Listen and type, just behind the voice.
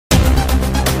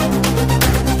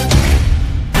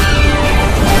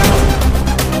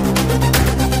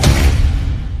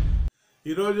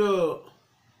ఈరోజు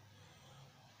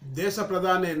దేశ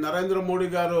ప్రధాని నరేంద్ర మోడీ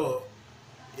గారు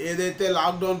ఏదైతే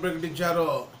లాక్డౌన్ ప్రకటించారో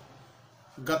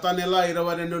గత నెల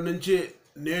 22 నుంచి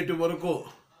నేటి వరకు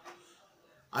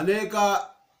అనేక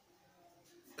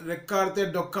రెక్కాడితే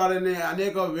డొక్కాడని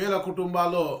అనేక వేల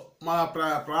కుటుంబాలు మన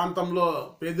ప్రాంతంలో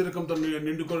పేదరికంతో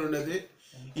నిండుకొని ఉన్నది.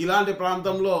 ఇలాంటి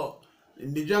ప్రాంతంలో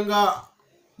నిజంగా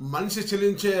మనిషి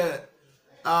చెలించే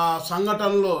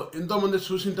సంఘటనలు ఎంతోమంది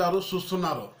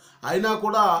చూస్తున్నారు. అయినా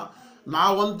కూడా నా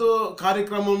వంతు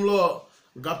కార్యక్రమంలో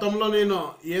గతంలో నేను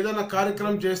ఏదైనా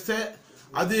కార్యక్రమం చేస్తే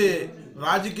అది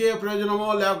రాజకీయ ప్రయోజనమో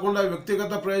లేకుండా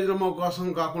వ్యక్తిగత ప్రయోజనమో కోసం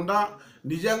కాకుండా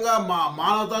నిజంగా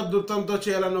మానవతా దృక్పథంతో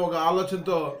చేయాలనే ఒక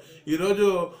ఆలోచనతో ఈరోజు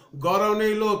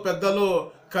గౌరవనీయులు పెద్దలు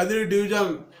కదిరి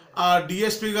డివిజన్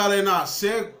డిఎస్పీ గారైన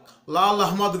షేక్ లాల్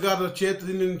అహ్మద్ గారి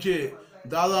చేతి నుంచి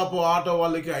దాదాపు ఆటో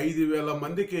వాళ్ళకి 5,000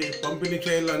 మందికి పంపిణీ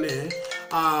చేయాలని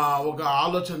ఒక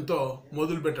ఆలోచనతో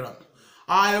మొదలుపెట్టడం.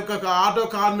 ఆ యొక్క ఆటో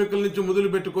కార్మికుల నుంచి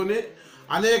మొదలుపెట్టుకొని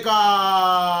అనేక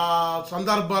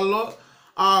సందర్భాల్లో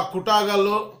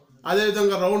కుటాగాల్లో,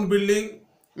 అదేవిధంగా రౌండ్ బిల్డింగ్,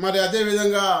 మరి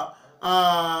అదేవిధంగా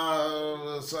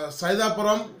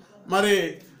సైదాపురం, మరి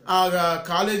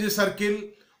కాలేజీ సర్కిల్,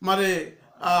 మరి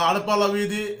అడపాల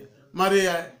వీధి, మరి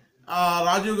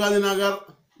రాజీవ్ గాంధీ నగర్,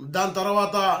 దాని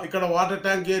తర్వాత ఇక్కడ water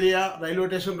tank area, railway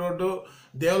station road,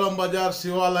 దేవలం Bazar,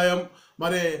 శివాలయం,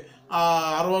 మరి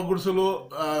అరవ గుడుసులు,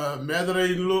 మేదర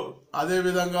ఇళ్ళు,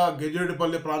 అదేవిధంగా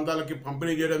గెజేడిపల్లి ప్రాంతాలకి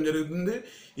పంపిణీ చేయడం జరుగుతుంది.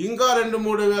 ఇంకా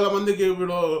 2-3 వేల మందికి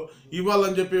ఇప్పుడు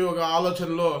ఇవ్వాలని చెప్పి ఒక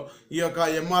ఆలోచనలో ఈ యొక్క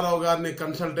ఎంఆర్ఓ గారిని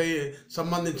కన్సల్ట్ అయ్యి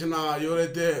సంబంధించిన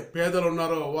ఎవరైతే పేదలు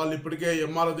ఉన్నారో వాళ్ళు ఇప్పటికే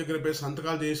ఎంఆర్ఓ దగ్గర పోయి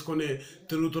సంతకాలు చేసుకొని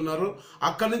తిరుగుతున్నారు.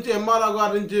 అక్కడి నుంచి ఎంఆర్ఓ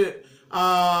గారి నుంచి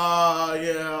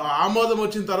ఆమోదం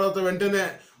వచ్చిన తర్వాత వెంటనే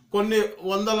కొన్ని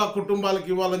వందల కుటుంబాలకు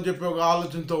ఇవ్వాలని చెప్పి ఒక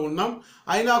ఆలోచనతో ఉన్నాం.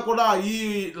 అయినా కూడా ఈ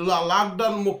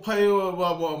లాక్డౌన్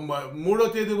 33వ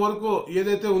తేదీ వరకు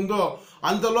ఏదైతే ఉందో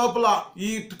అంత లోపల ఈ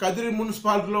కదిరి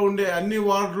మున్సిపాలిటీలో ఉండే అన్ని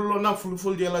వార్డుల్లోనే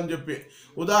ఫుల్ చేయాలని చెప్పి,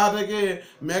 ఉదాహరణకి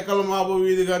మేకల మాబు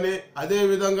వీధి కానీ,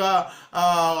 అదేవిధంగా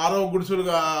అరవ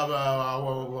గుడిసులుగా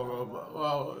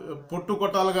పొట్టు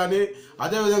కొట్టాలు కానీ,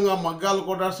 అదేవిధంగా మగ్గాల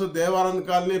కొటార్స్, దేవానంద్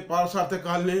కాలనీ, పారసార్థ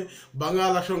కాలనీ,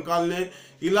 బంగాళలక్ష్మి కాలనీ,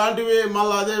 ఇలాంటివి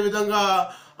మళ్ళీ అదేవిధంగా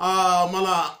మన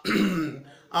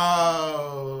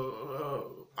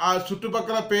ఆ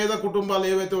చుట్టుపక్కల పేద కుటుంబాలు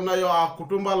ఏవైతే ఉన్నాయో ఆ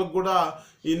కుటుంబాలకు కూడా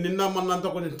ఈ నిన్న మొన్నంతా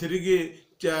కొంచెం తిరిగి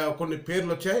కొన్ని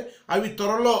పేర్లు వచ్చాయి. అవి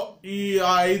త్వరలో ఈ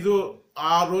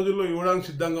 5-6 రోజుల్లో ఇవ్వడానికి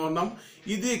సిద్ధంగా ఉన్నాం.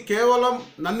 ఇది కేవలం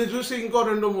నన్ను చూసి ఇంకో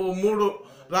 2-3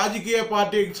 రాజకీయ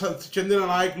పార్టీకి చెందిన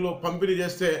నాయకులు పంపిణీ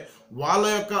చేస్తే వాళ్ళ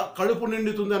యొక్క కడుపు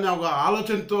నిండుతుందనే ఒక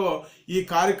ఆలోచనతో ఈ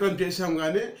కార్యక్రమం చేశాం.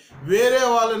 కానీ వేరే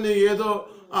వాళ్ళని ఏదో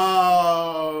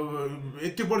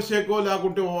ఎత్తిపొడిసేకో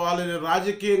లేకుంటే వాళ్ళని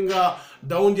రాజకీయంగా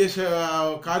డౌన్ చేసే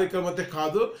కార్యక్రమం అయితే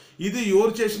కాదు. ఇది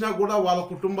ఎవరు చేసినా కూడా వాళ్ళ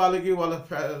కుటుంబాలకి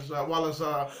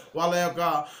వాళ్ళ యొక్క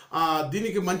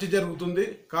దీనికి మంచి జరుగుతుంది.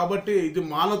 కాబట్టి ఇది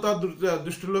మానవతా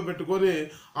దృష్టిలో పెట్టుకొని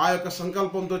ఆ యొక్క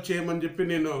సంకల్పంతో చేయమని చెప్పి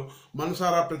నేను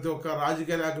మనసారా ప్రతి ఒక్క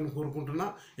రాజకీయ నాయకుని కోరుకుంటున్నా.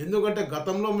 ఎందుకంటే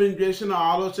గతంలో మేము చేసిన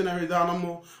ఆలోచన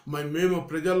విధానము, మేము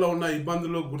ప్రజల్లో ఉన్న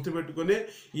ఇబ్బందులు గుర్తుపెట్టుకొని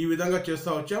ఈ విధంగా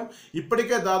చేస్తూ వచ్చాం.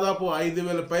 ఇప్పటికే దాదాపు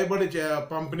 5,000 పైబడి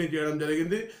పంపిణీ చేయడం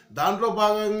జరిగింది. దాంట్లో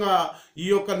భాగంగా ఈ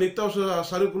యొక్క నిత్యావసర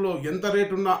సరుకులు ఎంత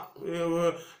రేటు ఉన్నా,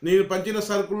 నేను పంచిన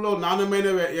సరుకుల్లో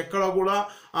నాణ్యమైనవి ఎక్కడ కూడా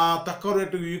తక్కువ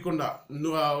రేటు ఇవ్వకుండా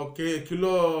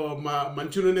కిలో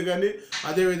మంచి నూనె కానీ,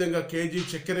 అదేవిధంగా కేజీ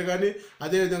చక్కెర కానీ,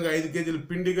 అదేవిధంగా 5 కేజీల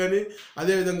పిండి కానీ,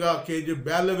 అదేవిధంగా కేజీ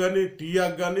బ్యాళ్ళు కానీ,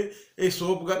 టీయాక్ కానీ, ఈ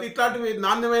సోప్ కానీ, ఇట్లాంటివి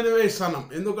నాణ్యమైనవే ఇస్తాను.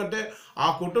 ఎందుకంటే ఆ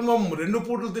కుటుంబం 2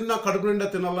 పూటలు తిన్నా కడుపు నిండా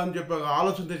తినాలని చెప్పి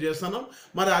ఆలోచన చేస్తాను.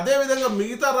 మరి అదేవిధంగా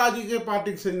మిగతా రాజకీయ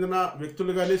పార్టీకి చెందిన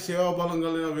వ్యక్తులు కానీ, సేవాబలం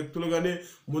కలిగిన వ్యక్తులు కానీ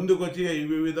ముందుకు వచ్చి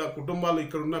వివిధ కుటుంబాలు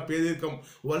ఇక్కడ ఉన్న పేదరికం,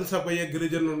 వలసపోయే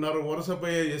గిరిజనులు ఉన్నారు,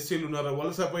 వలసపోయే ఎస్సీలు ఉన్నారు,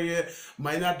 వలసపోయే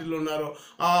మైనార్టీలు ఉన్నారు,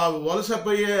 ఆ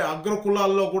వలసపోయే అగ్ర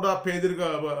కులాల్లో కూడా పేదరిక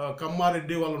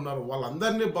కమ్మారెడ్డి వాళ్ళు ఉన్నారు.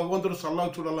 వాళ్ళందరినీ భగవంతుడు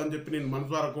సల్లాగా చూడాలని చెప్పి నేను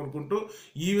మనసారా కోరుకుంటూ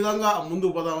ఈ విధంగా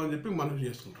ముందుకు పోదామని చెప్పి మనవి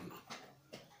చేసుకుంటున్నాను.